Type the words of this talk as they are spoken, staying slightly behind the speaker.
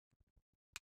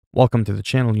Welcome to the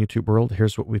channel, YouTube world.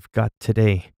 Here's what we've got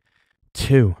today.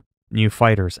 2 new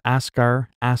fighters, Askar,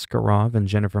 Askarov, and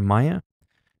Jennifer Maia.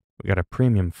 We got a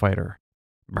premium fighter,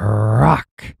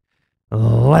 Brock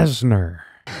Lesnar.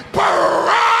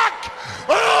 Brock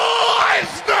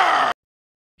Lesnar!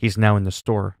 He's now in the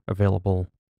store, available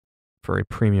for a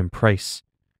premium price.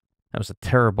 That was a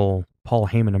terrible Paul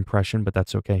Heyman impression, but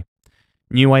that's okay.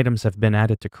 New items have been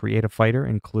added to create a fighter,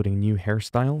 including new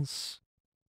hairstyles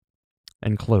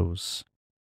and clothes.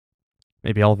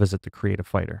 Maybe I'll visit the creative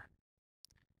fighter.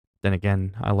 Then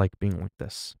again, I like being like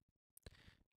this.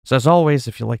 So as always,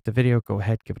 if you like the video, go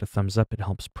ahead, give it a thumbs up. It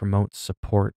helps promote,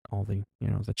 support all the,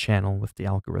 the channel with the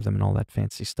algorithm and all that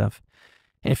fancy stuff.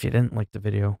 And if you didn't like the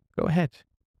video, go ahead,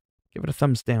 give it a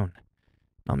thumbs down.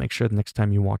 I'll make sure the next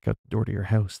time you walk out the door to your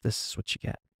house, this is what you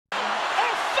get.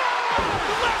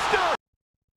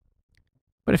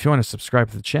 But if you want to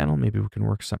subscribe to the channel, maybe we can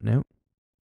work something out.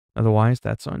 Otherwise,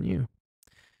 that's on you.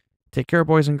 Take care,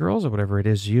 boys and girls, or whatever it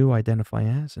is you identify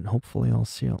as, and hopefully I'll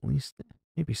see at least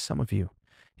maybe some of you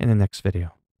in the next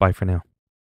video. Bye for now.